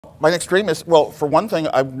By an extremist, well, for one thing,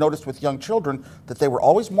 I've noticed with young children that they were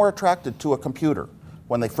always more attracted to a computer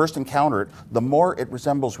when they first encounter it, the more it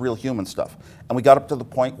resembles real human stuff. And we got up to the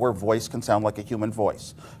point where voice can sound like a human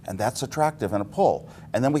voice. And that's attractive and a pull.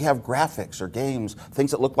 And then we have graphics or games,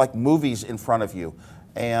 things that look like movies in front of you.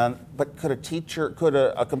 But could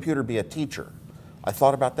a computer be a teacher? I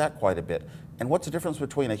thought about that quite a bit. And what's the difference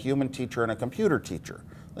between a human teacher and a computer teacher?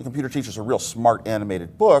 The computer teacher is a real smart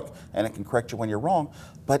animated book, and it can correct you when you're wrong,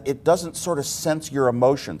 but it doesn't sort of sense your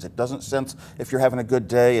emotions. It doesn't sense if you're having a good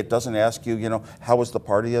day. It doesn't ask you, how was the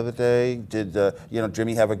party the other day? Did,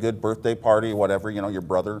 Jimmy have a good birthday party, whatever, your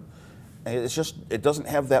brother. It's just, it doesn't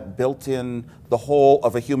have that built-in, the whole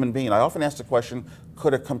of a human being. I often ask the question,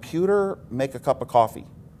 could a computer make a cup of coffee?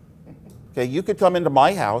 Okay, you could come into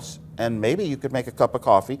my house, and maybe you could make a cup of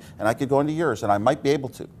coffee, and I could go into yours, and I might be able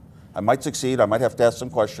to. I might succeed, I might have to ask some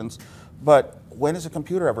questions, but when is a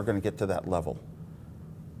computer ever going to get to that level?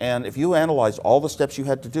 And if you analyze all the steps you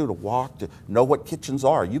had to do to walk, to know what kitchens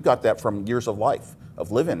are, you got that from years of life,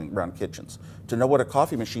 of living around kitchens, to know what a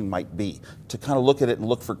coffee machine might be, to kind of look at it and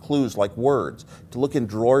look for clues like words, to look in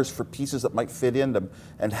drawers for pieces that might fit in them,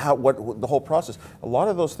 and what the whole process. A lot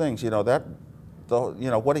of those things,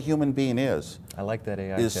 what a human being is. I like that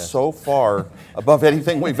AI is test. so far above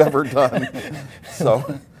anything we've ever done.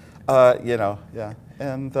 So. Yeah,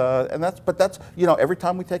 and that's every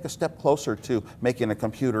time we take a step closer to making a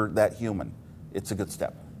computer that human, it's a good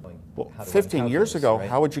step. Well, 15 years ago, right?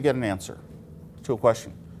 How would you get an answer to a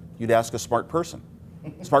question? You'd ask a smart person.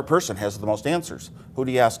 A smart person has the most answers. Who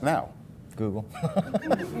do you ask now? Google.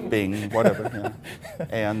 Bing, whatever. Yeah.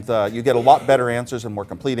 And you get a lot better answers and more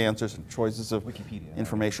complete answers and choices of Wikipedia.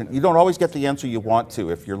 Information. You don't always get the answer you want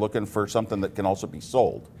to if you're looking for something that can also be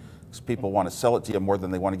sold. People want to sell it to you more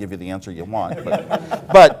than they want to give you the answer you want.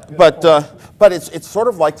 But it's sort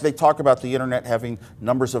of like they talk about the internet having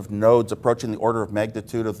numbers of nodes approaching the order of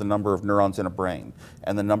magnitude of the number of neurons in a brain,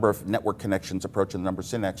 and the number of network connections approaching the number of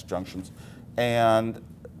synapse junctions. And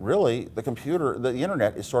really, the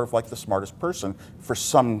internet is sort of like the smartest person for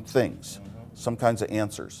some things, some kinds of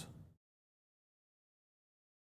answers.